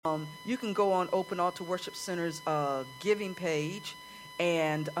You can go on Open Altar Worship Center's giving page,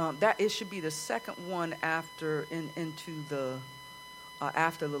 and that it should be the second one into the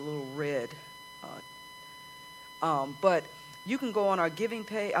after the little red. But you can go on our giving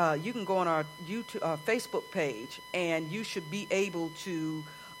page. You can go on our YouTube, Facebook page, and you should be able to.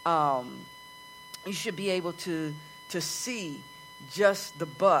 You should be able to see just the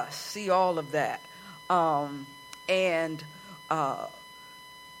bus, see all of that, and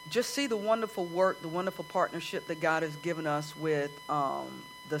just see the wonderful work, the wonderful partnership that God has given us with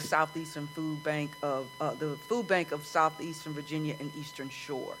the Southeastern Food Bank of the Food Bank of Southeastern Virginia and Eastern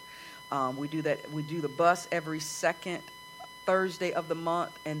Shore. We do that. We do the bus every second Thursday of the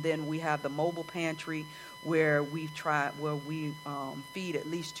month, and then we have the mobile pantry where we feed at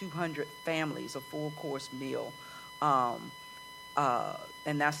least 200 families a full course meal,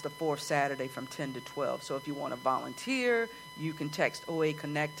 and that's the fourth Saturday from 10 to 12. So if you want to volunteer, you can text OA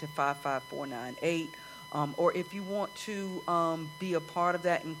Connect to 55498, or if you want to be a part of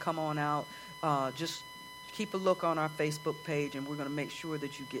that and come on out, just keep a look on our Facebook page, and we're going to make sure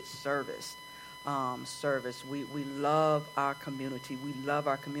that you get service. We love our community. We love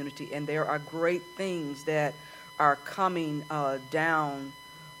our community, and there are great things that are coming down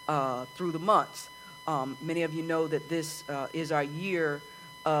through the months. Many of you know that this is our year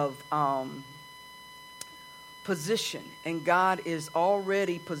of position, and God is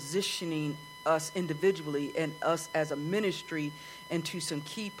already positioning us individually and us as a ministry into some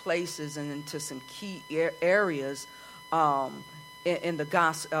key places and into some key areas in the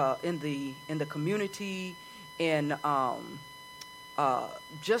gospel, in the community, in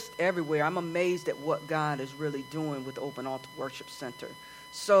just everywhere. I'm amazed at what God is really doing with Open Altar Worship Center.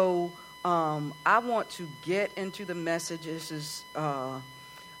 So I want to get into the message. I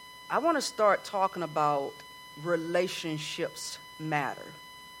want to start talking about relationships matter.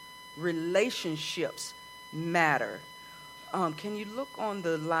 Relationships matter. Can you look on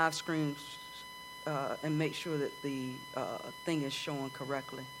the live screen and make sure that the thing is showing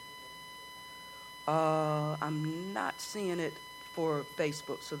correctly? I'm not seeing it for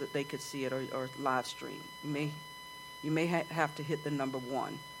Facebook so that they could see it or live stream. You may have to hit the number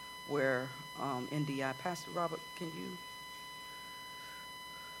 1 where NDI. Pastor Robert, can you?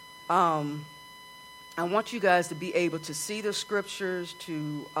 I want you guys to be able to see the scriptures,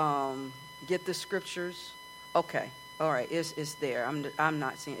 to get the scriptures. Okay, all right, it's there. I'm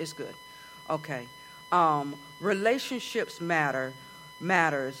not seeing it. It's good. Okay, relationships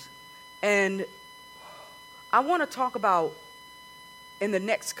matters, and I want to talk about in the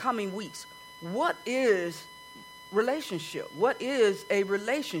next coming weeks, what is relationship? What is a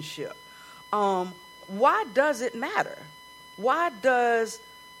relationship? Why does it matter? Why does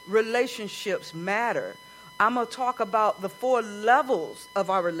relationships matter? I'm going to talk about the 4 levels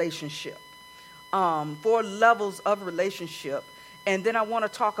of our relationship. 4 levels of relationship. And then I want to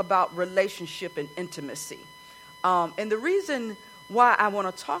talk about relationship and intimacy. And the reason why I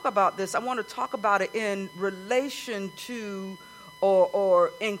want to talk about this, I want to talk about it in relation to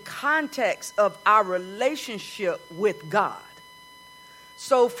or in context of our relationship with God.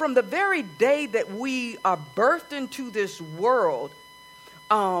 So from the very day that we are birthed into this world,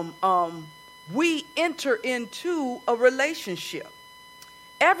 we enter into a relationship.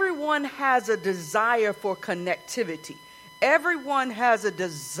 Everyone has a desire for connectivity. Everyone has a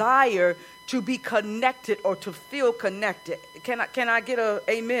desire to be connected or to feel connected. Can I get a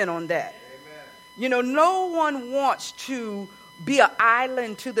amen on that? Amen. You know, no one wants to be an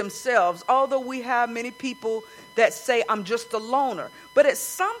island to themselves, although we have many people that say, I'm just a loner. But at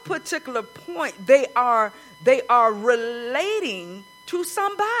some particular point, they are relating to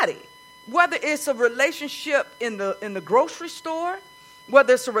somebody, whether it's a relationship in the grocery store,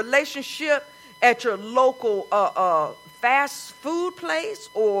 whether it's a relationship at your local fast food place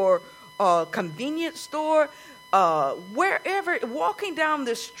or convenience store, wherever, walking down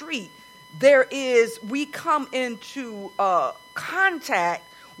the street, we come into contact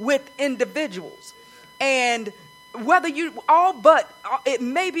with individuals. And whether it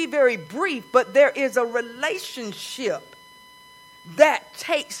may be very brief, but there is a relationship that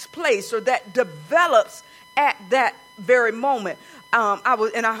takes place or that develops at that very moment. I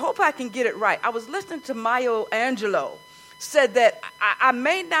hope I can get it right. I was listening to Maya Angelou said that I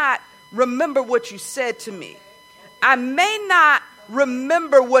may not remember what you said to me. I may not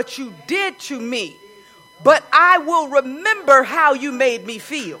remember what you did to me, but I will remember how you made me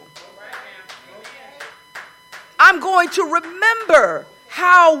feel. I'm going to remember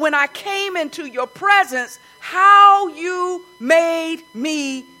how, when I came into your presence, how you made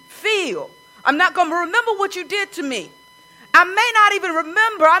me feel. I'm not going to remember what you did to me. I may not even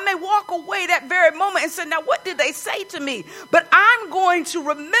remember. I may walk away that very moment and say, now what did they say to me? But I'm going to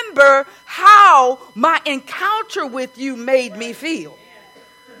remember how my encounter with you made me feel.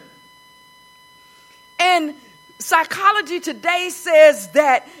 And psychology today says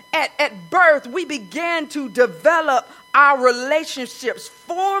that at birth, we began to develop our relationships,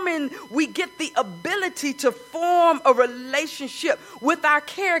 we get the ability to form a relationship with our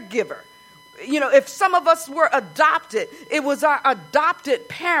caregiver. You know, if some of us were adopted, it was our adopted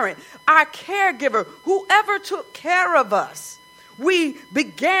parent, our caregiver, whoever took care of us. We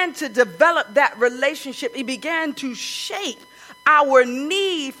began to develop that relationship. It began to shape our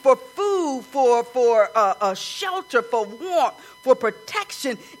need for food, for shelter, for warmth, for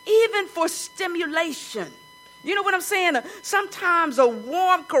protection, even for stimulation. You know what I'm saying? Sometimes a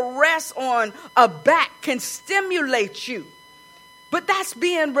warm caress on a back can stimulate you. But that's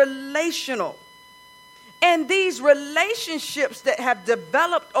being relational. And these relationships that have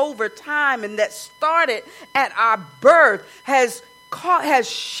developed over time and that started at our birth has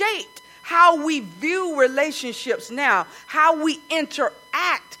shaped how we view relationships now, how we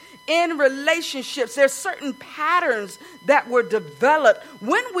interact in relationships. There's certain patterns that were developed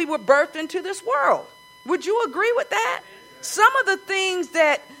when we were birthed into this world. Would you agree with that? Some of the things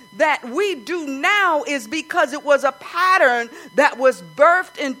that we do now is because it was a pattern that was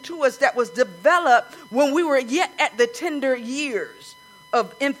birthed into us, that was developed when we were yet at the tender years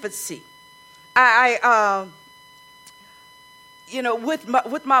of infancy.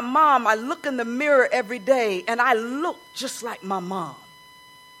 With my mom, I look in the mirror every day and I look just like my mom.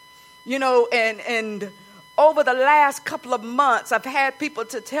 You know, and over the last couple of months, I've had people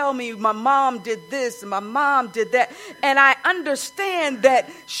to tell me my mom did this and my mom did that. And I understand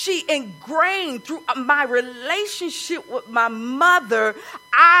that she ingrained through my relationship with my mother.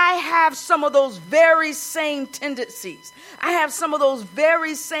 I have some of those very same tendencies. I have some of those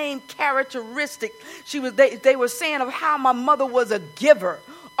very same characteristics. They were saying of how my mother was a giver,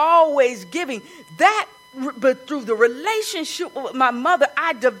 always giving. But through the relationship with my mother,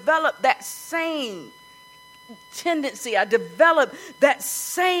 I developed that same tendency. I developed that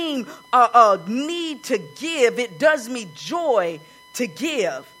same need to give. It does me joy to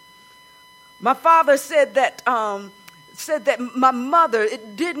give. My father said that my mother,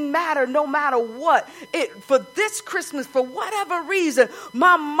 it didn't matter no matter what. For this Christmas, for whatever reason,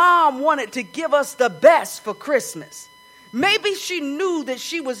 my mom wanted to give us the best for Christmas. Maybe she knew that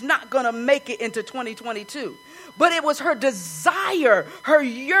she was not going to make it into 2022. But it was her desire, her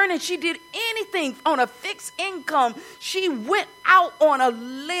yearning. She did anything on a fixed income. She went out on a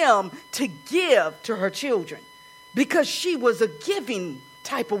limb to give to her children because she was a giving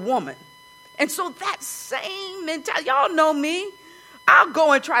type of woman. And so that same mentality, y'all know me. I'll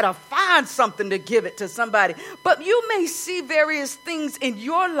go and try to find something to give it to somebody. But you may see various things in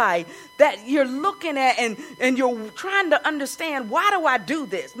your life that you're looking at and you're trying to understand, why do I do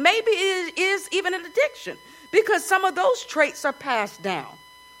this? Maybe it is even an addiction. Because some of those traits are passed down.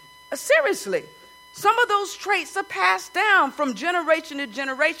 Seriously, some of those traits are passed down from generation to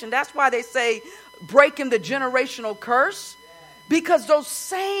generation. That's why they say breaking the generational curse. Because those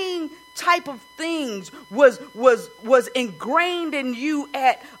same type of things was ingrained in you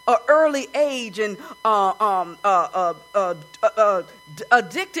at an early age, and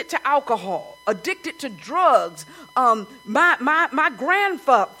addicted to alcohol, addicted to drugs. My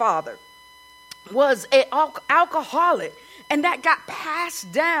grandfather was an alcoholic, and that got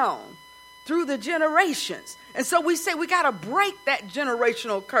passed down through the generations. And so we say we got to break that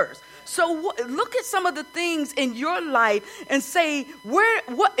generational curse. So look at some of the things in your life and say,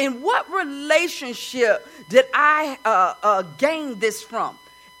 in what relationship did I gain this from?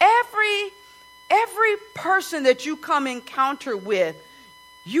 Every person that you come encounter with,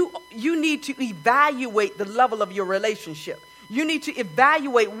 you need to evaluate the level of your relationship. You need to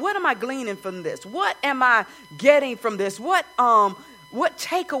evaluate, what am I gleaning from this? What am I getting from this? What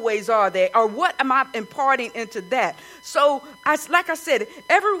takeaways are there? Or what am I imparting into that? So, like I said,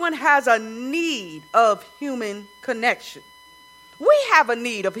 everyone has a need of human connection. We have a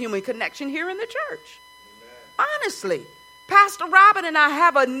need of human connection here in the church. Amen. Honestly, Pastor Robin and I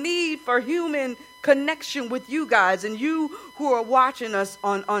have a need for human connection with you guys and you who are watching us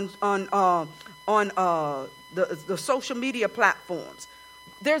on the social media platforms.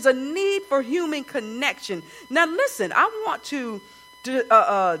 There's a need for human connection. Now listen, I want to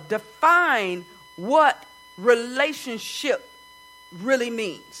define what relationship really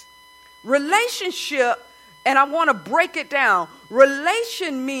means. Relationship, and I want to break it down.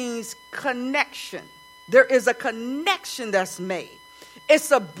 Relation means connection. There is a connection that's made.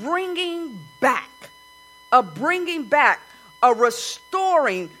 It's a bringing back a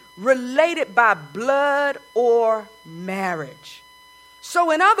restoring related by blood or marriage.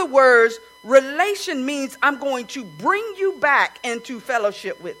 So in other words, relation means I'm going to bring you back into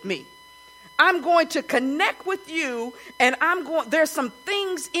fellowship with me. I'm going to connect with you, and there's some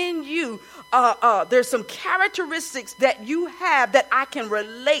things in you, there's some characteristics that you have that I can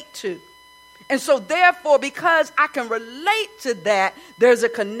relate to. And so therefore, because I can relate to that, there's a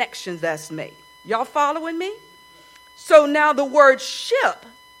connection that's made. Y'all following me? So now the word ship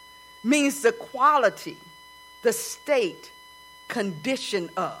means the quality, the state, condition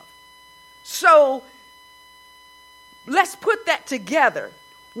of. So let's put that together.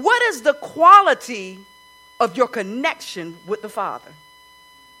 What is the quality of your connection with the Father?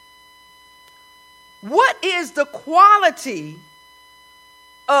 What is the quality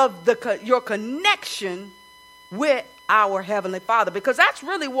of your connection with our Heavenly Father? Because that's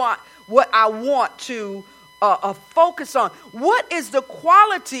really what I want to focus on. What is the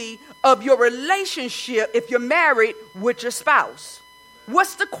quality of your relationship if you're married with your spouse?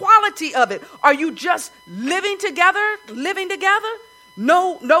 What's the quality of it? Are you just living together?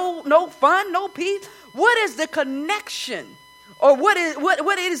 No fun, no peace. What is the connection? Or what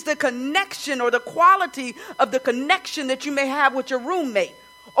is the connection or the quality of the connection that you may have with your roommate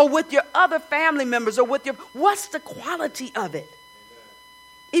or with your other family members or what's the quality of it?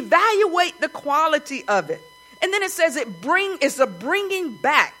 Amen. Evaluate the quality of it. And then it says it's a bringing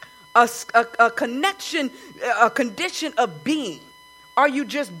back, a connection, a condition of being. Are you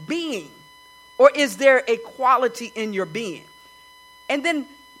just being? Or is there a quality in your being? And then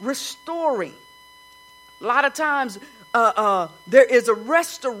restoring. A lot of times there is a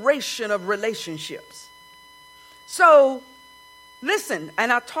restoration of relationships. So listen,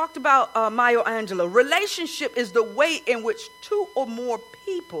 and I talked about Maya Angelou. Relationship is the way in which two or more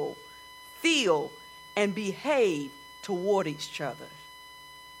people feel and behave toward each other.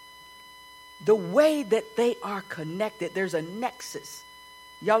 The way that they are connected, there's a nexus.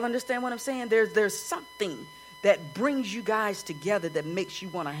 Y'all understand what I'm saying? There's something that brings you guys together that makes you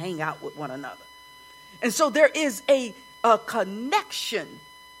want to hang out with one another. And so there is a connection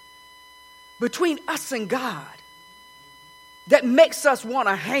between us and God that makes us want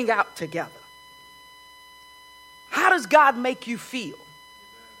to hang out together. How does God make you feel?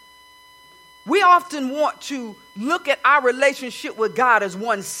 We often want to look at our relationship with God as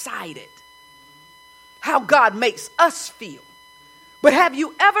one-sided. How God makes us feel. But have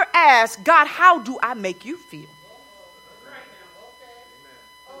you ever asked God, how do I make you feel?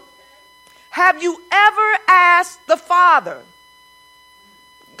 Have you ever asked the Father,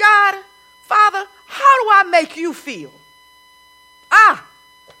 God, Father, how do I make you feel?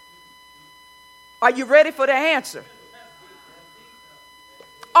 Are you ready for the answer?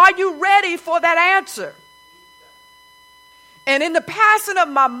 Are you ready for that answer? And in the passing of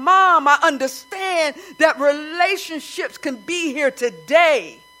my mom, I understand that relationships can be here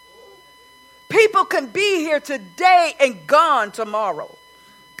today. People can be here today and gone tomorrow.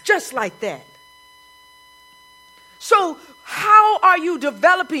 Just like that. So how are you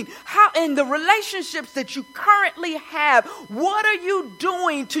developing? How in the relationships that you currently have, what are you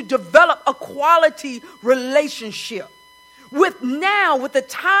doing to develop a quality relationship? With the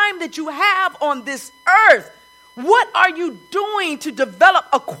time that you have on this earth, what are you doing to develop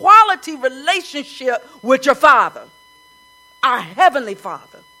a quality relationship with your Father, our Heavenly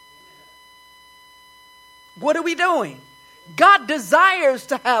Father? What are we doing? God desires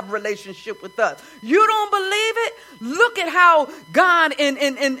to have relationship with us. You don't believe it? Look at how God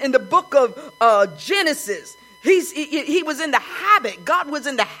in the book of Genesis, he was in the habit. God was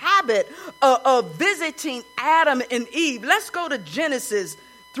in the habit of visiting Adam and Eve. Let's go to Genesis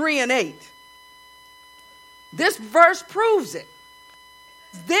 3:8. This verse proves it.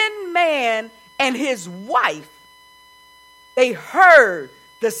 Then man and his wife, they heard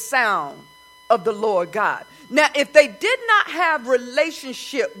the sound of the Lord God. Now, if they did not have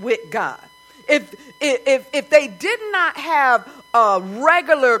relationship with God, if they did not have a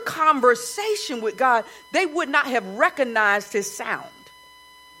regular conversation with God, they would not have recognized his sound.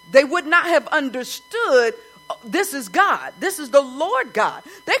 They would not have understood this is God. This is the Lord God.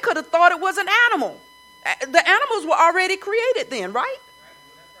 They could have thought it was an animal. The animals were already created then, right?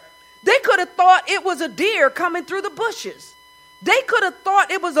 They could have thought it was a deer coming through the bushes. They could have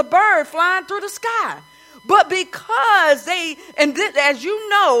thought it was a bird flying through the sky. But because as you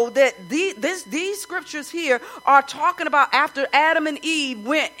know, that these scriptures here are talking about after Adam and Eve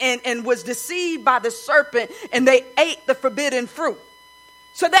went and was deceived by the serpent and they ate the forbidden fruit.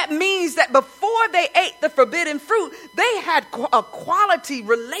 So that means that before they ate the forbidden fruit, they had a quality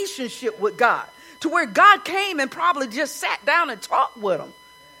relationship with God. to where God came and probably just sat down and talked with them.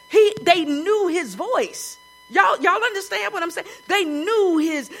 They knew his voice. Y'all understand what I'm saying? They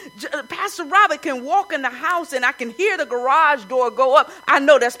knew Pastor Robert can walk in the house and I can hear the garage door go up. I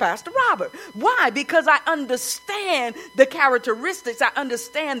know that's Pastor Robert. Why? Because I understand the characteristics. I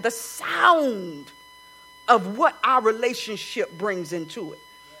understand the sound of what our relationship brings into it.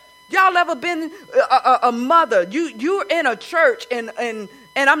 Y'all ever been a mother? You're in a church and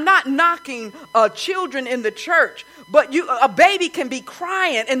I'm not knocking children in the church, but a baby can be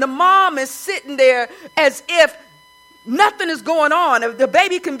crying and the mom is sitting there as if nothing is going on. The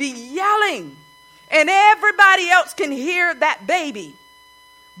baby can be yelling and everybody else can hear that baby.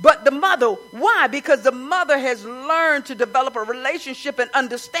 But the mother, why? Because the mother has learned to develop a relationship and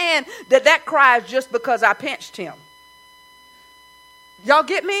understand that cry is just because I pinched him. Y'all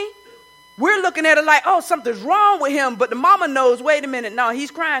get me? We're looking at it like, oh, something's wrong with him. But the mama knows, wait a minute, no,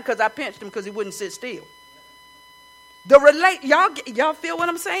 he's crying because I pinched him because he wouldn't sit still. Y'all feel what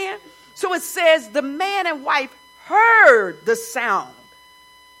I'm saying? So it says the man and wife heard the sound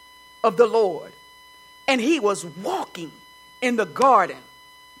of the Lord. And he was walking in the garden.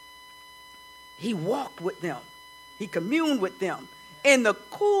 He walked with them. He communed with them in the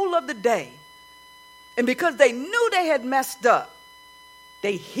cool of the day. And because they knew they had messed up,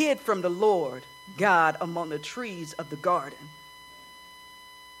 they hid from the Lord God among the trees of the garden.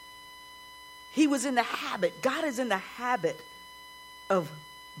 He was in the habit. God is in the habit of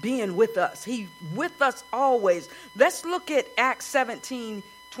being with us. He's with us always. Let's look at Acts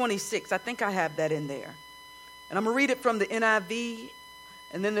 17:26. I think I have that in there. And I'm going to read it from the NIV.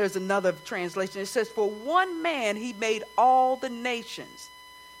 And then there's another translation. It says, for one man he made all the nations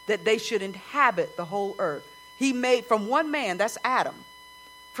that they should inhabit the whole earth. He made from one man, that's Adam.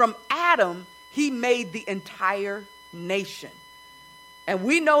 From Adam, he made the entire nation. And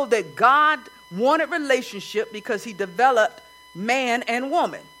we know that God wanted relationship because he developed man and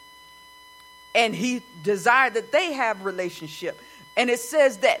woman. And he desired that they have relationship. And it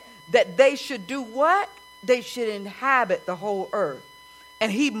says that they should do what? They should inhabit the whole earth.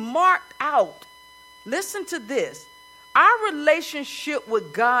 And he marked out, listen to this, our relationship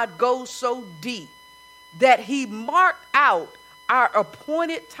with God goes so deep that he marked out our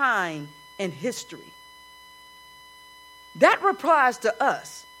appointed time in history. That applies to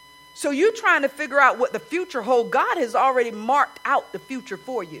us. So you're trying to figure out what the future holds. God has already marked out the future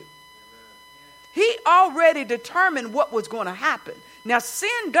for you. He already determined what was going to happen. Now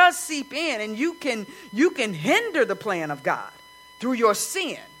sin does seep in and you can hinder the plan of God through your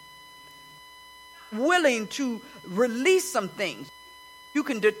sin. Willing to release some things. You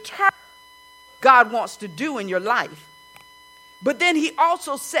can deter what God wants to do in your life. But then he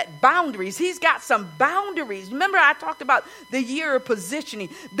also set boundaries. He's got some boundaries. Remember I talked about the year of positioning.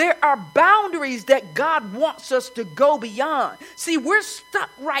 There are boundaries that God wants us to go beyond. See, we're stuck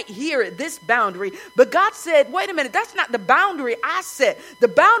right here at this boundary. But God said, wait a minute, that's not the boundary I set. The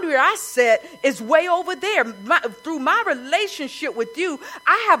boundary I set is way over there. Through my relationship with you,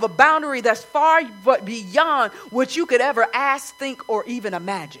 I have a boundary that's far beyond what you could ever ask, think, or even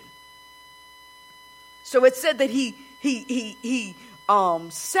imagine. So it said that he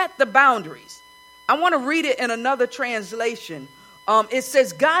set the boundaries. I want to read it in another translation. It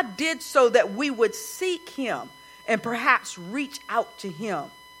says, God did so that we would seek him and perhaps reach out to him,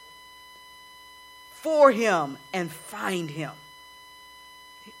 for him, and find him.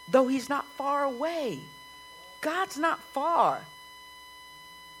 Though he's not far away. God's not far.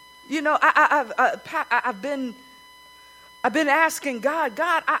 You know, I've been asking God,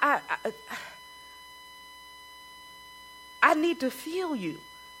 I need to feel you.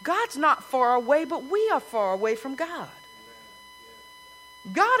 God's not far away, but we are far away from God.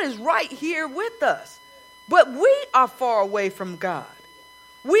 God is right here with us, but we are far away from God.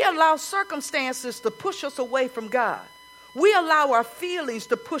 We allow circumstances to push us away from God. We allow our feelings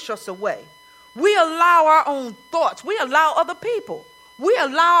to push us away. We allow our own thoughts. We allow other people. We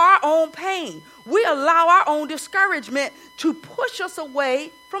allow our own pain. We allow our own discouragement to push us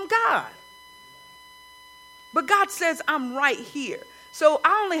away from God. But God says, I'm right here. So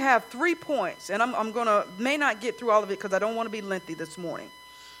I only have 3 points, and I'm may not get through all of it because I don't want to be lengthy this morning.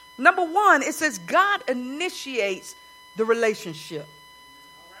 Number 1, it says God initiates the relationship.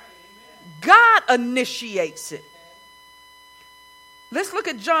 God initiates it. Let's look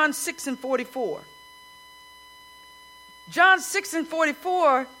at John 6:44. John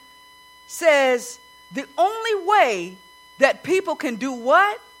 6:44 says the only way that people can do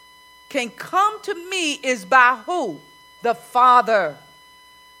what? Can come to me is by who? The Father.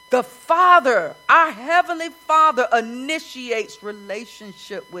 The Father, our Heavenly Father, initiates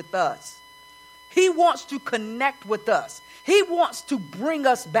relationship with us. He wants to connect with us. He wants to bring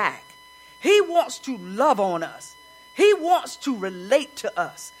us back. He wants to love on us. He wants to relate to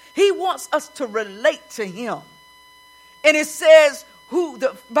us. He wants us to relate to him. And it says,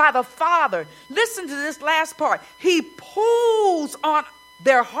 by the Father. Listen to this last part. He pulls on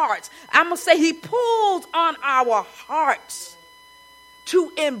their hearts. I'm going to say he pulls on our hearts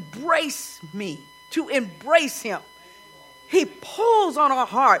to embrace me, to embrace him. He pulls on our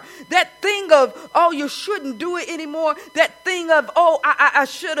heart. That thing of, oh, you shouldn't do it anymore. That thing of, oh, I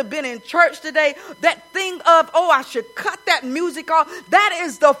should have been in church today. That thing of, oh, I should cut that music off. That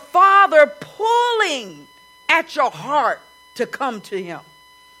is the Father pulling at your heart to come to him.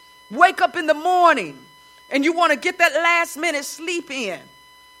 Wake up in the morning and you want to get that last minute sleep in.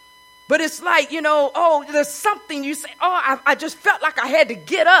 But it's like, oh, there's something you say, oh, I just felt like I had to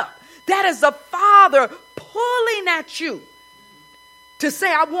get up. That is the Father pulling at you to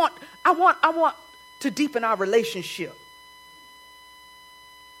say, I want to deepen our relationship.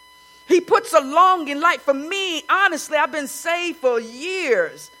 He puts a longing, like for me, honestly, I've been saved for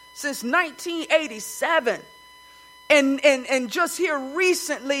years, since 1987. And just here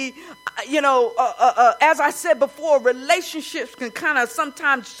recently, as I said before, relationships can kind of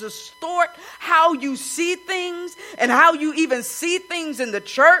sometimes distort how you see things and how you even see things in the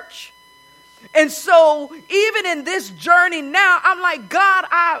church. And so even in this journey now, I'm like, God,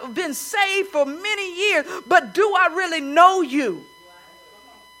 I've been saved for many years, but do I really know you?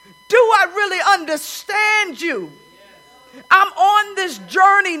 Do I really understand you? I'm on this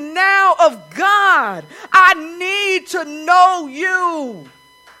journey now of God. I need to know you.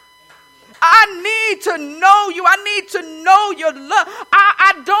 I need to know you. I need to know your love.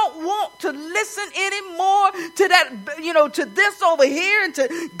 I don't want to listen anymore to that, to this over here. And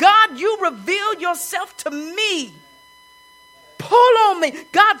to God, you reveal yourself to me. Pull on me.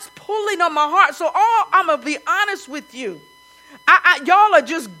 God's pulling on my heart. So I'm going to be honest with you. Y'all are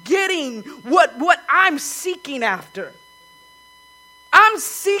just getting what I'm seeking after. I'm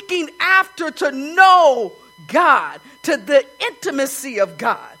seeking after to know God, to the intimacy of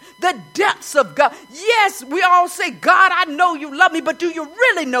God, the depths of God. Yes, we all say, God, I know you love me, but do you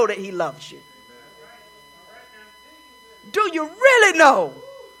really know that he loves you? Do you really know?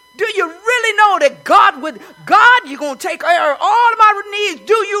 Do you really know that God, you're going to take care of all of my needs?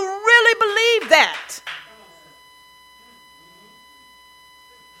 Do you really believe that?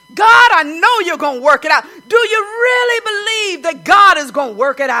 God, I know you're going to work it out. Do you really believe that God is going to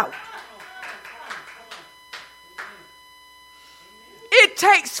work it out? It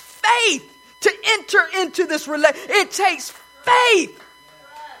takes faith to enter into this relationship. It takes faith.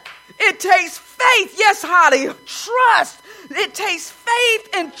 It takes faith. Yes, Holly. Trust. It takes faith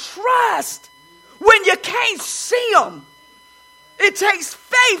and trust when you can't see him. It takes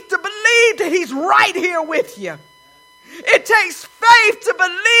faith to believe that he's right here with you. It takes faith to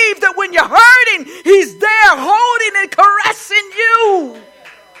believe that when you're hurting, he's there holding and caressing you.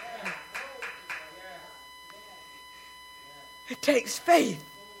 It takes faith.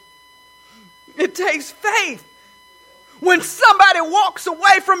 It takes faith. When somebody walks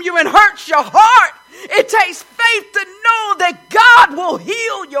away from you and hurts your heart, it takes faith to know that God will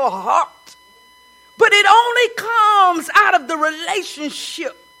heal your heart. But it only comes out of the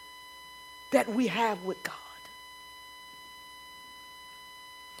relationship that we have with God.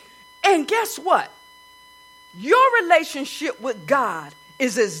 And guess what? Your relationship with God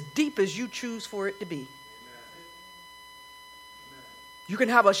is as deep as you choose for it to be. You can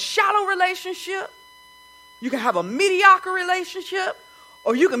have a shallow relationship. You can have a mediocre relationship.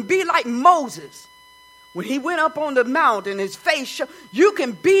 Or you can be like Moses. When he went up on the mountain, his face showed. You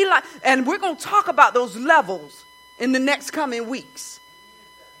can be like, and we're going to talk about those levels in the next coming weeks.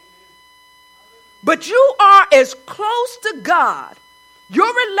 But you are as close to God. Your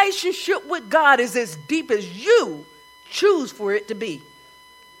relationship with God is as deep as you choose for it to be.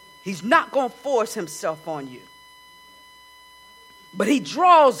 He's not going to force himself on you. But he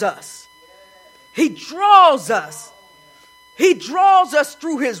draws us. He draws us. He draws us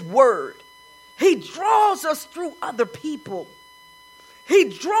through his word. He draws us through other people. He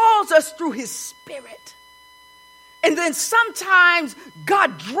draws us through his spirit. And then sometimes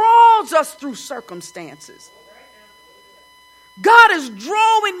God draws us through circumstances. God is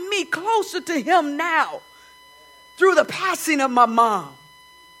drawing me closer to him now through the passing of my mom.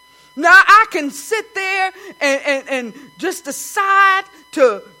 Now I can sit there and just decide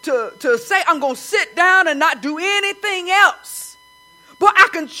to say I'm going to sit down and not do anything else. But I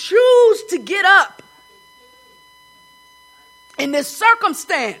can choose to get up in this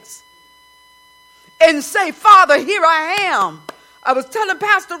circumstance and say, Father, here I am. I was telling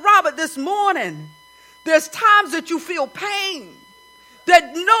Pastor Robert this morning, there's times that you feel pain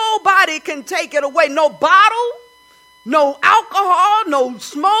that nobody can take it away. No bottle, no alcohol, no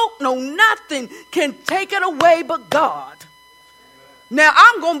smoke, no nothing can take it away but God. Now,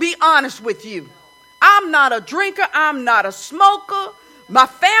 I'm going to be honest with you. I'm not a drinker. I'm not a smoker. My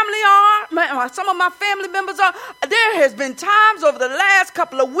family are. Some of my family members are. There has been times over the last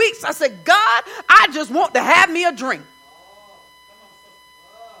couple of weeks I said, God, I just want to have me a drink.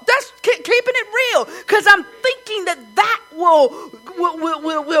 That's keeping it real, because I'm thinking that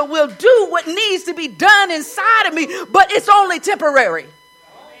will do what needs to be done inside of me, but it's only temporary.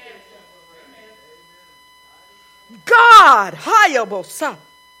 God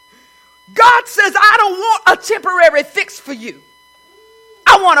says, I don't want a temporary fix for you.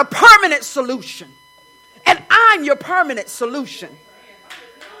 I want a permanent solution. And I'm your permanent solution.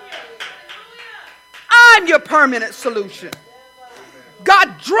 I'm your permanent solution.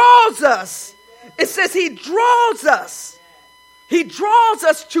 God draws us. It says he draws us. He draws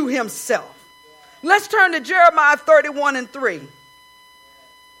us to himself. Let's turn to Jeremiah 31:3.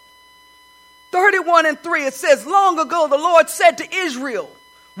 31:3, it says, long ago the Lord said to Israel,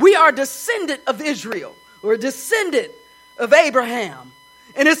 we are descendant of Israel, or descendant of Abraham.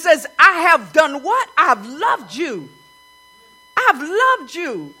 And it says, I have done what? I've loved you. I've loved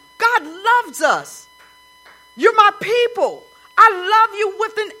you. God loves us. You're my people. I love you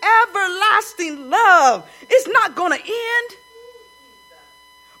with an everlasting love. It's not going to end.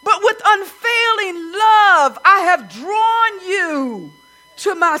 But with unfailing love, I have drawn you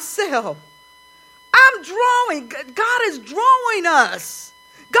to myself. I'm drawing. God is drawing us.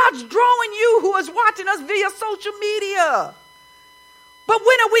 God's drawing you who is watching us via social media. But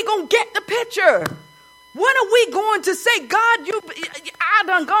when are we going to get the picture? When are we going to say, God, I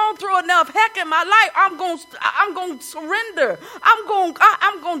done gone through enough heck in my life. I'm going to surrender. I'm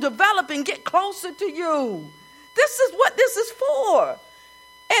going to develop and get closer to you. This is what this is for.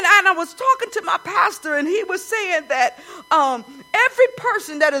 And I was talking to my pastor, and he was saying that every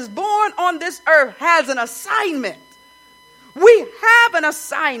person that is born on this earth has an assignment. We have an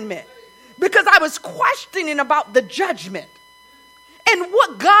assignment, because I was questioning about the judgment. And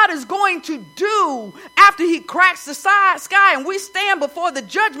what God is going to do after he cracks the sky and we stand before the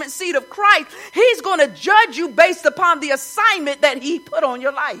judgment seat of Christ, he's going to judge you based upon the assignment that he put on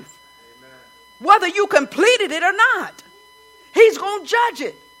your life. Amen. Whether you completed it or not, he's going to judge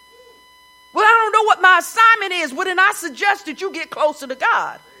it. Well, I don't know what my assignment is. Well, then I suggest that you get closer to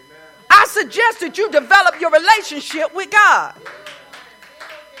God. Amen. I suggest that you develop your relationship with God.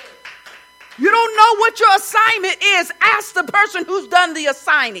 You don't know what your assignment is. Ask the person who's done the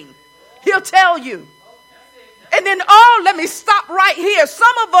assigning. He'll tell you. And then, let me stop right here.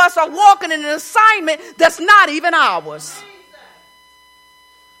 Some of us are walking in an assignment that's not even ours.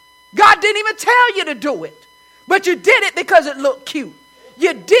 God didn't even tell you to do it. But you did it because it looked cute.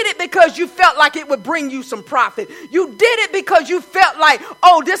 You did it because you felt like it would bring you some profit. You did it because you felt like,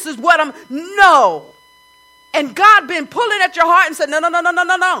 this is what no. And God been pulling at your heart and said, no.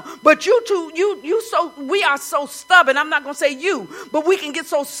 But we are so stubborn. I'm not going to say you, but we can get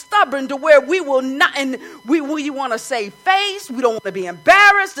so stubborn to where we will not, and we want to save face. We don't want to be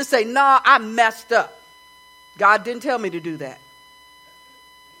embarrassed to say, no, I messed up. God didn't tell me to do that.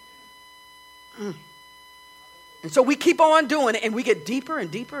 And so we keep on doing it, and we get deeper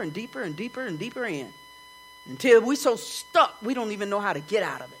and deeper and deeper and deeper and deeper in until we're so stuck we don't even know how to get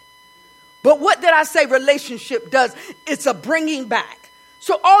out of it. But what did I say relationship does? It's a bringing back.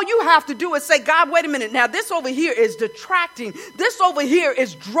 So all you have to do is say, God, wait a minute. Now this over here is detracting. This over here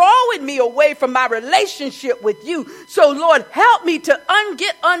is drawing me away from my relationship with you. So Lord, help me to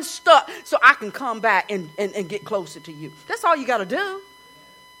get unstuck so I can come back and get closer to you. That's all you got to do.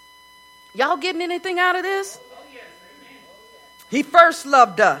 Y'all getting anything out of this? He first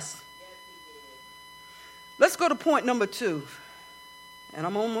loved us. Let's go to point number 2. And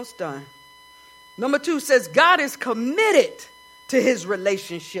I'm almost done. Number 2 says God is committed to his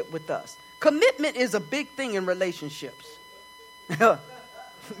relationship with us. Commitment is a big thing in relationships. You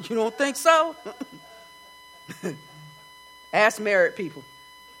don't think so? Ask married people.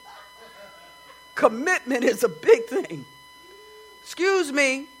 Commitment is a big thing. Excuse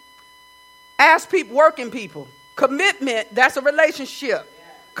me. Ask working people. Commitment, that's a relationship.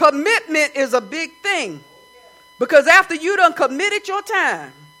 Commitment is a big thing. Because after you done committed your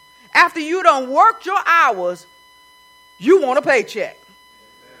time, after you done worked your hours, you want a paycheck.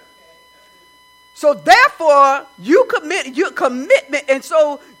 So therefore, your commitment, and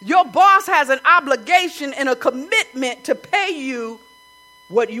so your boss has an obligation and a commitment to pay you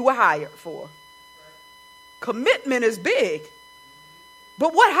what you were hired for. Commitment is big.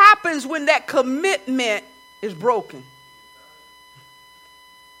 But what happens when that commitment is broken?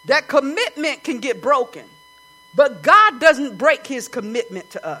 That commitment can get broken. But God doesn't break his commitment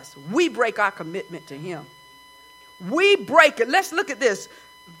to us. We break our commitment to him. We break it. Let's look at this.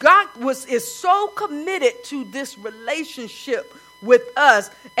 God is so committed to this relationship with us.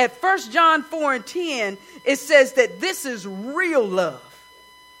 At 1 John 4:10, it says that this is real love.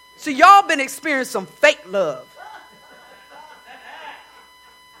 So y'all been experiencing some fake love.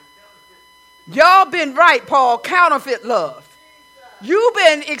 Y'all been right, Paul, counterfeit love. You've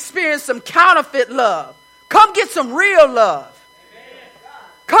been experiencing some counterfeit love. Come get some real love.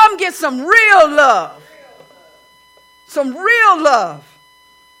 Come get some real love. Some real love.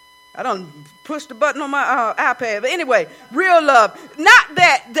 I don't push the button on my iPad. But anyway, real love. Not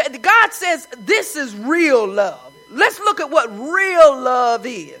that. God says this is real love. Let's look at what real love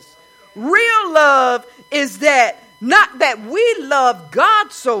is. Real love is that not that we love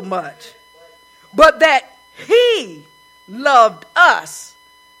God so much, but that he loved us.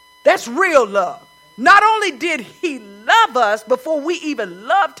 That's real love. Not only did he love us before we even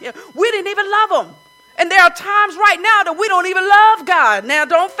loved him, we didn't even love him. And there are times right now that we don't even love God. Now,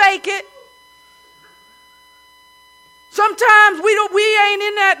 don't fake it. Sometimes we ain't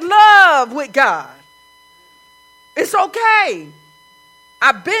in that love with God. It's okay.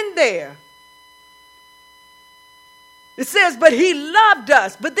 I've been there. It says, but he loved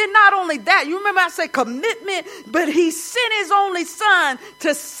us. But then not only that, you remember I said commitment, but he sent his only son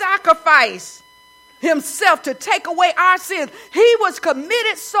to sacrifice himself to take away our sins. He was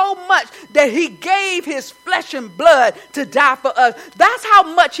committed so much that he gave his flesh and blood to die for us. That's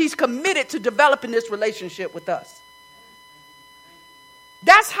how much he's committed to developing this relationship with us.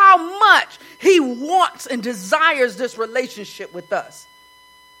 That's how much he wants and desires this relationship with us.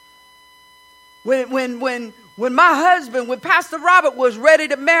 When my husband, when Pastor Robert was ready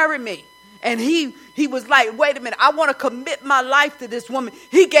to marry me, and he was like, wait a minute, I want to commit my life to this woman.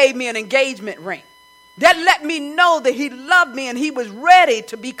 He gave me an engagement ring. That let me know that he loved me and he was ready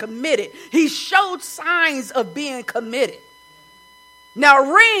to be committed. He showed signs of being committed. Now,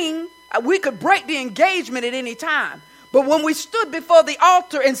 a ring, we could break the engagement at any time. But when we stood before the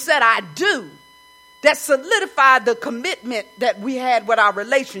altar and said, I do, that solidified the commitment that we had with our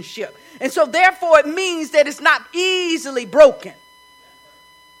relationship. And so therefore it means that it's not easily broken.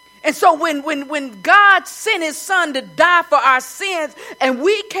 And so when God sent his son to die for our sins, and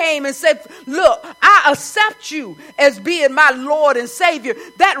we came and said, look, I accept you as being my Lord and Savior,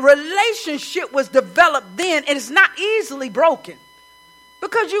 that relationship was developed then, and it's not easily broken.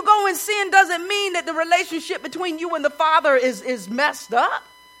 Because you go in sin doesn't mean that the relationship between you and the Father is messed up.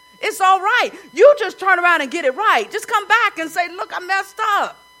 It's all right. You just turn around and get it right. Just come back and say, look, I messed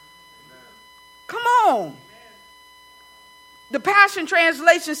up. Come on. The Passion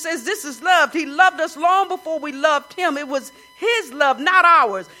Translation says this is love. He loved us long before we loved him. It was his love, not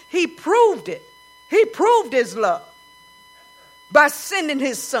ours. He proved it. He proved his love by sending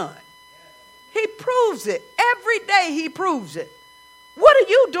his son. He proves it. Every day he proves it. What are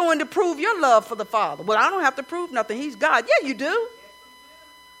you doing to prove your love for the Father? Well, I don't have to prove nothing. He's God. Yeah, you do.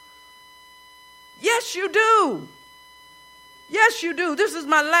 Yes, you do. Yes, you do. This is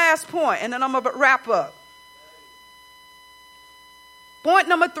my last point, and then I'm going to wrap up. Point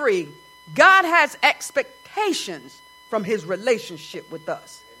number 3, God has expectations from his relationship with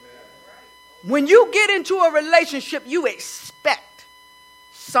us. When you get into a relationship, you expect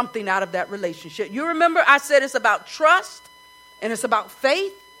something out of that relationship. You remember I said it's about trust and it's about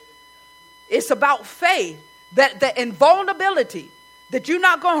faith. It's about faith that in vulnerability, that you're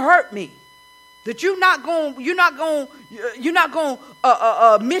not going to hurt me, that you're not going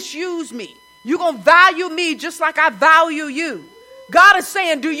to misuse me. You're going to value me just like I value you. God is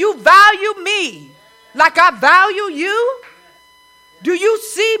saying, do you value me like I value you? Do you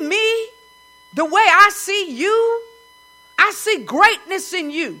see me the way I see you? I see greatness in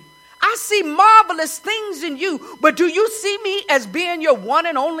you. I see marvelous things in you. But do you see me as being your one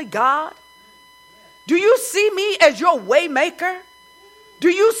and only God? Do you see me as your way maker? Do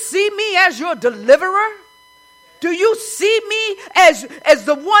you see me as your deliverer? Do you see me as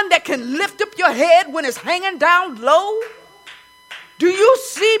the one that can lift up your head when it's hanging down low? Do you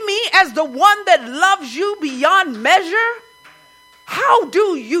see me as the one that loves you beyond measure? How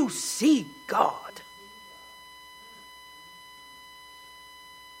do you see God?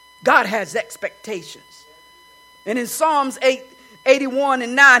 God has expectations. And in Psalms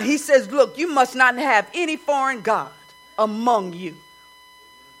 81:9, he says, look, you must not have any foreign god among you.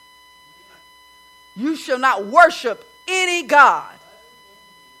 You shall not worship any god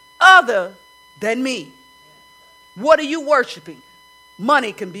other than me. What are you worshiping?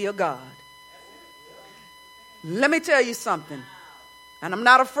 money can be a god. Let me tell you something, and I'm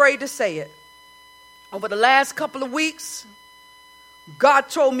not afraid to say it. Over the last couple of weeks, God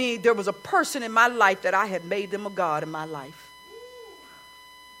told me there was a person in my life that I had made them a god in my life.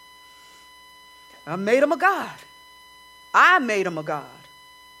 I made him a god. I made him a god.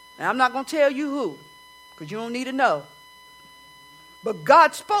 And I'm not going to tell you who, because you don't need to know. But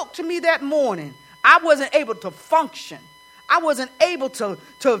God spoke to me that morning. I wasn't able to function. I wasn't able to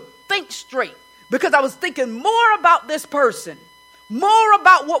think straight because I was thinking more about this person, more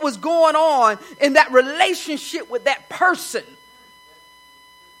about what was going on in that relationship with that person.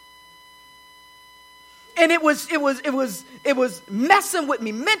 And it was messing with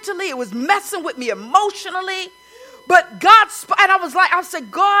me mentally. It was messing with me emotionally. But God, and I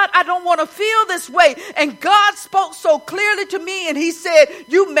said, God, I don't want to feel this way. And God spoke so clearly to me, and he said,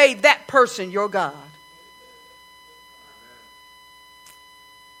 you made that person your God.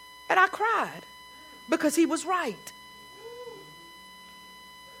 And I cried because he was right.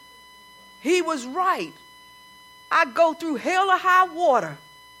 He was right. I go through hell or high water,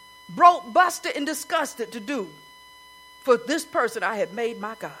 broke, busted, and disgusted to do for this person I had made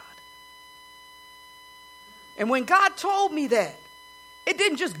my God. And when God told me that, it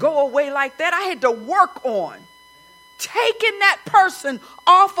didn't just go away like that. I had to work on taking that person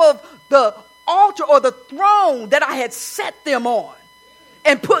off of the altar or the throne that I had set them on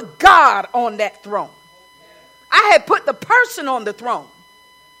and put God on that throne. I had put the person on the throne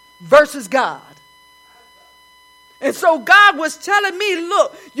versus God. And so God was telling me,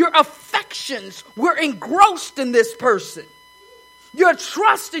 look, your affections were engrossed in this person. Your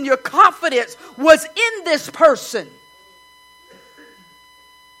trust and your confidence was in this person.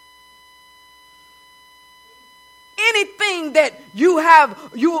 Anything that you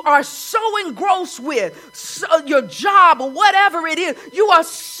are so engrossed with, your job or whatever it is, you are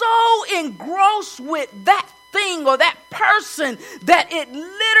so engrossed with that thing or that person that it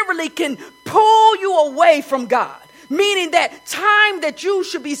literally can pull you away from God. Meaning that time that you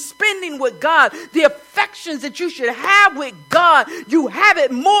should be spending with God, the affections that you should have with God, you have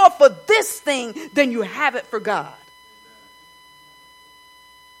it more for this thing than you have it for God.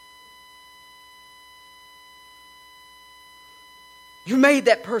 You made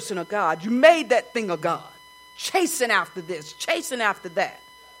that person a God. You made that thing a God. Chasing after this, chasing after that.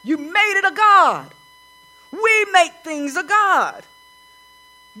 You made it a God. We make things a God.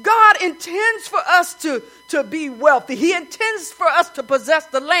 God intends for us to be wealthy. He intends for us to possess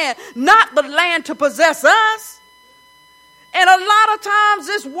the land, not the land to possess us. And a lot of times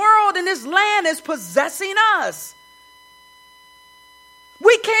this world and this land is possessing us.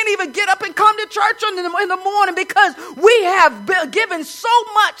 We can't even get up and come to church in the morning because we have been given so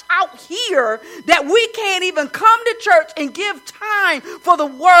much out here that we can't even come to church and give time for the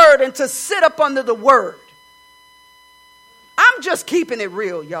word and to sit up under the word. I'm just keeping it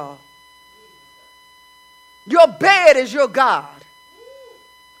real, y'all. Your bed is your God.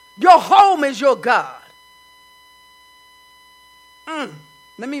 Your home is your God.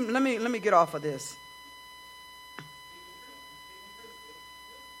 Let me get off of this.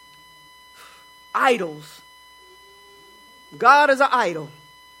 Idols. God is an idol.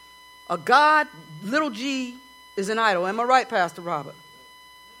 A God, little g, is an idol. Am I right, Pastor Robert?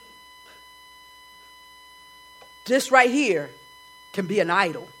 This right here can be an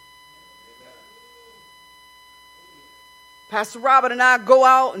idol. Pastor Robert and I go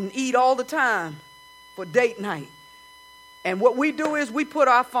out and eat all the time for date night. And what we do is we put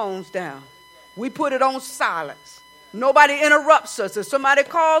our phones down. We put it on silence. Nobody interrupts us. If somebody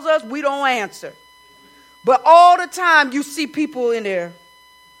calls us, we don't answer. But all the time you see people in there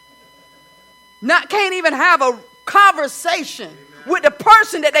can't even have a conversation with the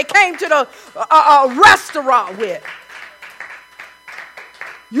person that they came to the restaurant with.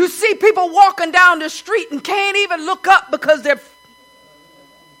 You see people walking down the street and can't even look up because they're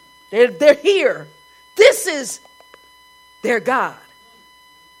here. This is their God.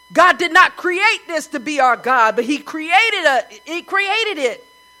 God did not create this to be our God, but He created it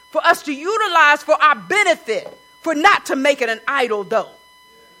for us to utilize for our benefit, for not to make it an idol though.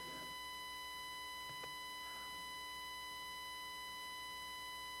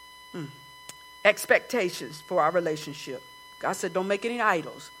 Expectations for our relationship. God said, don't make any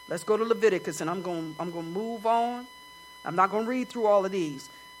idols. Let's go to Leviticus, and I'm going to move on. I'm not going to read through all of these.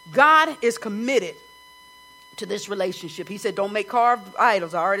 God is committed to this relationship. He said, don't make carved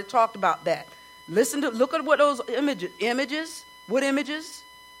idols. I already talked about that. Look at what those images. What images?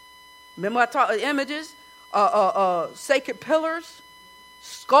 Remember I talked images? Sacred pillars,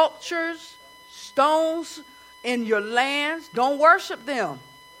 sculptures, stones, in your lands, don't worship them.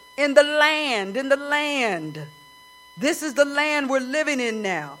 In the land. This is the land we're living in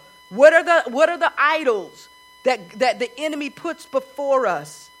now. What are the idols that the enemy puts before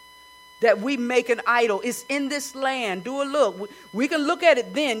us that we make an idol? It's in this land. Do a look. We can look at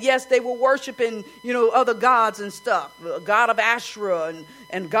it then. Yes, they were worshiping, other gods and stuff. God of Asherah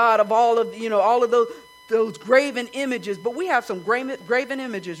and God of all of those graven images. But we have some graven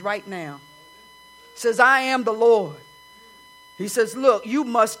images right now. It says, I am the Lord. He says, look, you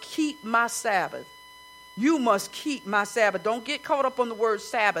must keep my Sabbath. You must keep my Sabbath. Don't get caught up on the word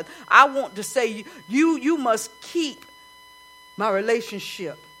Sabbath. I want to say you must keep our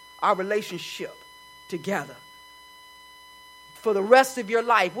relationship together for the rest of your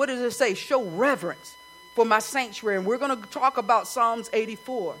life. What does it say? Show reverence for my sanctuary. And we're going to talk about Psalms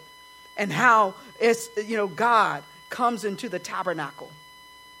 84 and how it's, God comes into the tabernacle,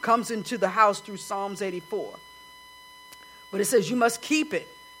 comes into the house through Psalms 84. But it says you must keep it.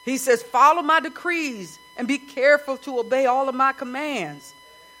 He says, follow my decrees and be careful to obey all of my commands.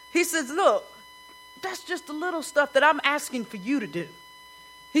 He says, look, that's just the little stuff that I'm asking for you to do.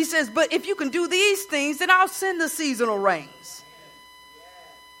 He says, but if you can do these things, then I'll send the seasonal rains.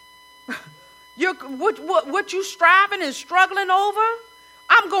 What you striving and struggling over,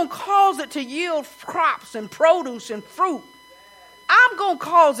 I'm going to cause it to yield crops and produce and fruit. I'm going to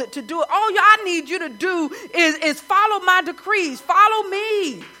cause it to do it. All I need you to do is follow my decrees. Follow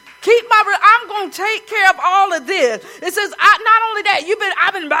me. I'm going to take care of all of this. It says, not only that,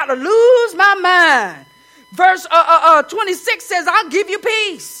 I've been about to lose my mind. Verse 26 says, I'll give you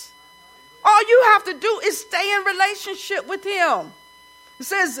peace. All you have to do is stay in relationship with him. It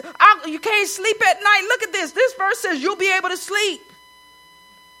says, you can't sleep at night. Look at this. This verse says you'll be able to sleep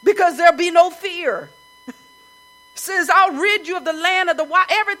because there'll be no fear. It says, I'll rid you of the land of the wild.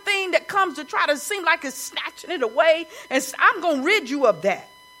 Everything that comes to try to seem like it's snatching it away, and I'm going to rid you of that.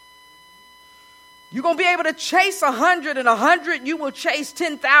 You're going to be able to chase 100, and 100 you will chase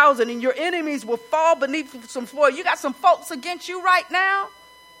 10,000, and your enemies will fall beneath some floor. You got some folks against you right now.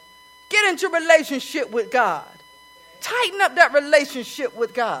 Get into relationship with God. Tighten up that relationship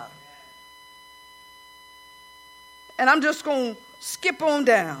with God. And I'm just going to skip on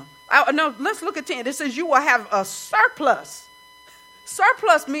down. No, let's look at 10. It says you will have a surplus.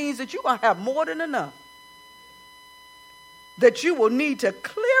 Surplus means that you're going to have more than enough. That you will need to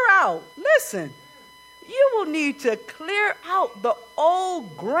clear out. Listen. You will need to clear out the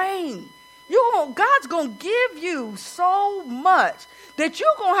old grain. God's going to give you so much that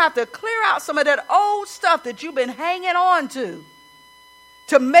you're going to have to clear out some of that old stuff that you've been hanging on to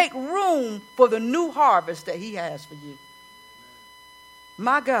make room for the new harvest that he has for you.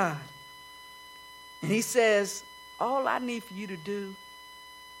 My God. And he says, all I need for you to do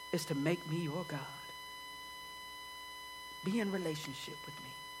is to make me your God. Be in relationship with me.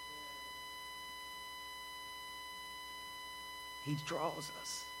 He draws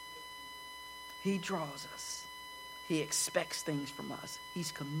us. He draws us. He expects things from us.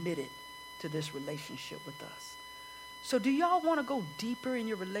 He's committed to this relationship with us. So do y'all want to go deeper in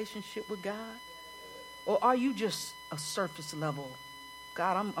your relationship with God? Or are you just a surface level?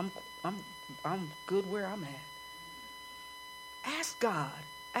 God, I'm good where I'm at. Ask God.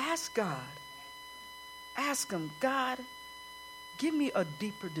 Ask God. Ask him, God, give me a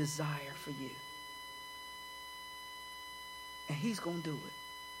deeper desire for you. And he's going to do it.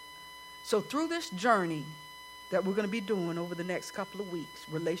 So through this journey that we're going to be doing over the next couple of weeks,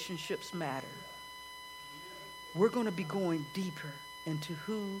 relationships matter. We're going to be going deeper into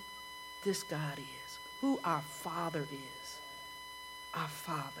who this God is, who our Father is. Our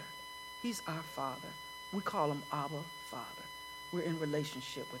Father. He's our Father. We call him Abba, Father. We're in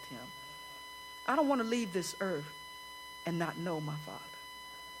relationship with him. I don't want to leave this earth and not know my Father.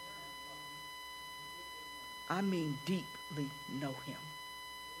 I mean deeply know him.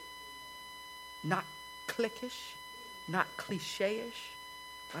 Not cliquish, not cliche-ish,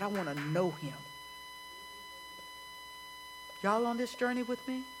 but I want to know him. Y'all on this journey with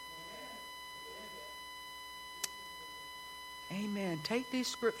me? Amen. Take these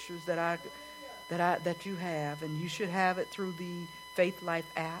scriptures that you have, and you should have it through the Faith Life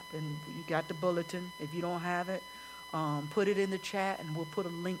app, and you got the bulletin. If you don't have it, put it in the chat, and we'll put a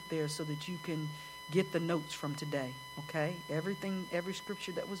link there so that you can get the notes from today. Okay? Every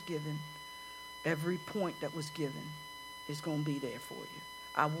scripture that was given, every point that was given is going to be there for you.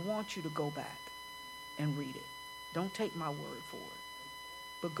 I want you to go back and read it. Don't take my word for it,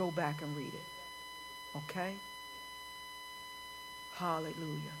 but go back and read it. Okay?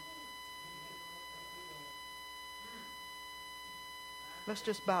 Hallelujah. Let's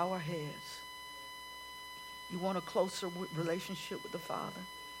just bow our heads. You want a closer relationship with the Father?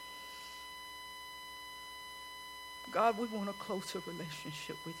 God, we want a closer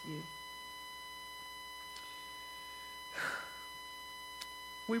relationship with you.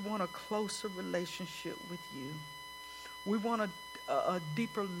 We want a closer relationship with you. We want a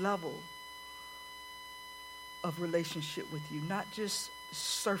deeper level of relationship with you, not just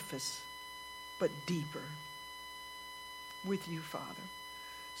surface, but deeper with you, Father.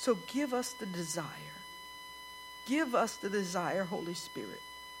 So give us the desire. Give us the desire, Holy Spirit,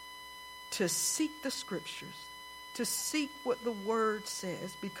 to seek the scriptures, to seek what the word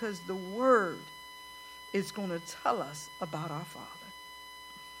says, because the word is going to tell us about our Father.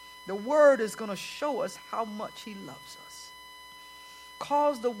 The word is going to show us how much he loves us.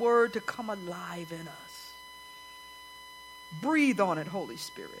 Cause the word to come alive in us. Breathe on it, Holy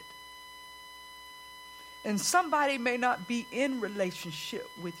Spirit. And somebody may not be in relationship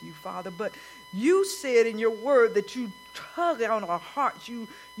with you, Father, but you said in your word that you tug on our hearts, you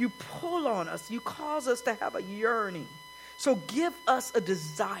pull on us, you cause us to have a yearning. So give us a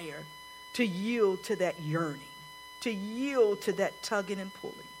desire to yield to that yearning, to yield to that tugging and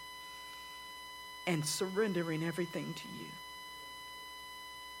pulling, and surrendering everything to you.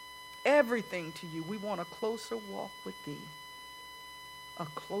 Everything to you. We want a closer walk with thee. A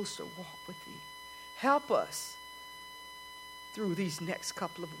closer walk with thee. Help us through these next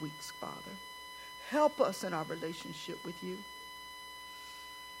couple of weeks, Father. Help us in our relationship with you.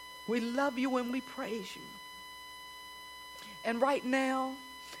 We love you and we praise you. And right now,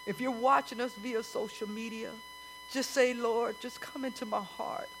 if you're watching us via social media, just say, Lord, just come into my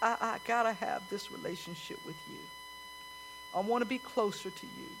heart. I got to have this relationship with you. I want to be closer to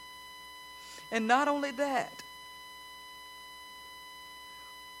you. And not only that,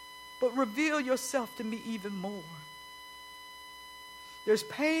 but reveal yourself to me even more. There's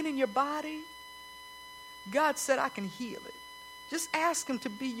pain in your body. God said, I can heal it. Just ask him to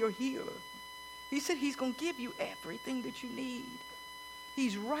be your healer. He said he's going to give you everything that you need.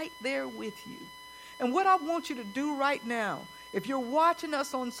 He's right there with you. And what I want you to do right now, if you're watching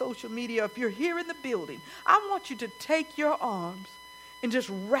us on social media, if you're here in the building, I want you to take your arms and just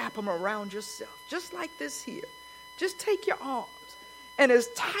wrap them around yourself, just like this here. Just take your arms, and as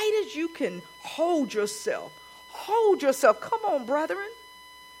tight as you can hold yourself. Hold yourself. Come on, brethren.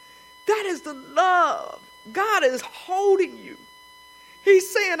 That is the love. God is holding you. He's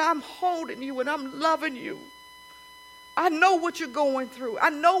saying, I'm holding you and I'm loving you. I know what you're going through. I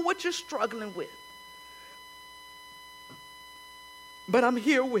know what you're struggling with. But I'm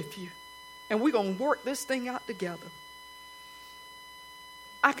here with you. And we're going to work this thing out together.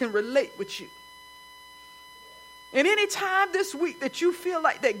 I can relate with you. And any time this week that you feel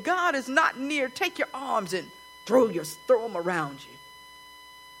like that God is not near, take your arms and throw them around you.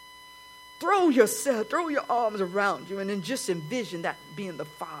 Throw your arms around you, and then just envision that being the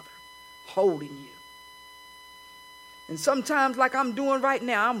Father holding you. And sometimes, like I'm doing right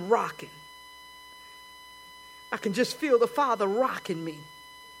now, I'm rocking. I can just feel the Father rocking me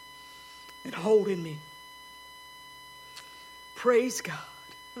and holding me. Praise God.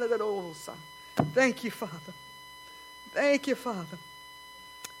 Thank you, Father. Thank you, Father.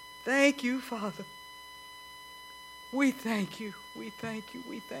 Thank you, Father. We thank you. We thank you.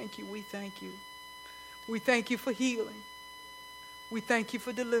 We thank you. We thank you. We thank you for healing. We thank you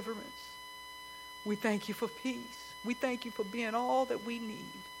for deliverance. We thank you for peace. We thank you for being all that we need.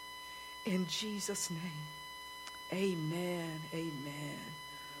 In Jesus' name. Amen. Amen.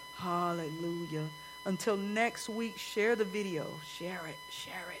 Hallelujah. Until next week, share the video. Share it.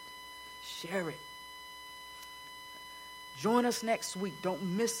 Share it. Share it. Join us next week. Don't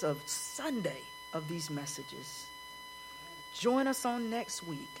miss a Sunday of these messages. Join us on next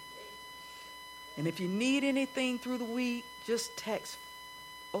week. And if you need anything through the week, just text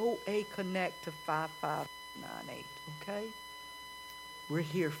OA Connect to 5598, okay? We're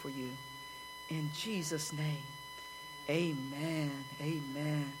here for you. In Jesus' name, amen,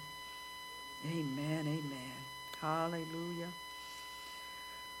 amen, amen, amen. Hallelujah.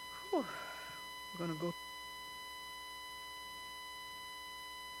 Whew. We're going to go.